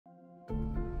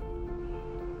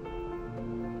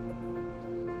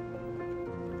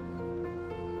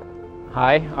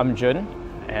Hi, I'm Jun,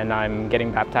 and I'm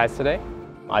getting baptized today.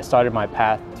 I started my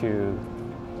path to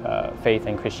faith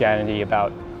and Christianity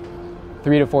about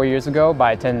 3 to 4 years ago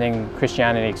by attending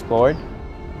Christianity Explored.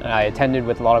 And I attended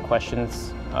with a lot of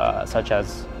questions, such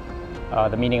as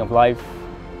the meaning of life,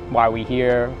 why we're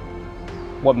here,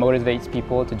 what motivates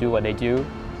people to do what they do,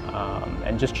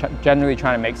 and just generally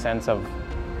trying to make sense of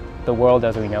the world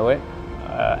as we know it.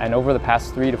 And over the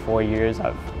past 3 to 4 years,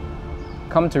 I've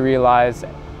come to realize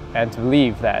and to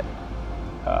believe that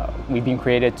we've been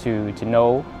created to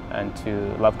know and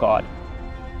to love God.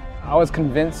 I was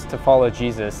convinced to follow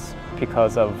Jesus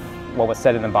because of what was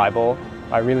said in the Bible,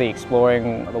 by really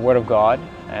exploring the Word of God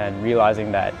and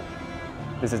realizing that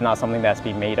this is not something that's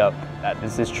been made up, that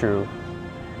this is true.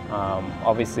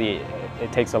 Obviously,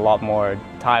 it takes a lot more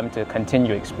time to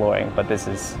continue exploring, but this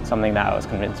is something that I was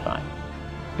convinced by.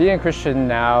 Being a Christian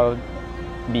now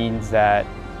means that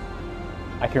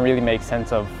I can really make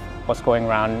sense of what's going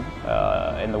around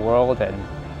in the world and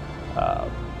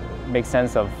make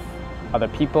sense of other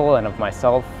people and of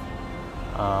myself,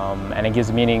 and it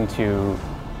gives meaning to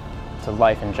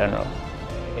life in general.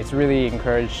 It's really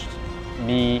encouraged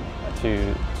me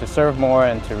to serve more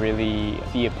and to really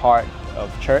be a part of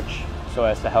church so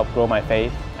as to help grow my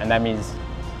faith, and that means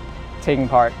taking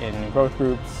part in growth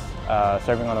groups,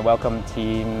 serving on the welcome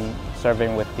team,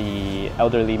 serving with the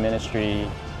elderly ministry,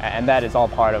 and that is all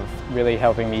part of really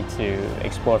helping me to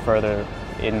explore further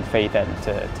in faith and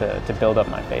to build up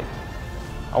my faith.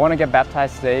 I want to get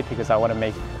baptized today because I want to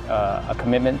make a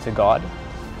commitment to God,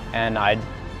 and I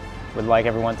would like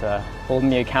everyone to hold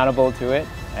me accountable to it,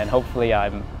 and hopefully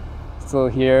I'm still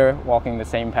here walking the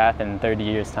same path in 30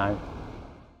 years' time.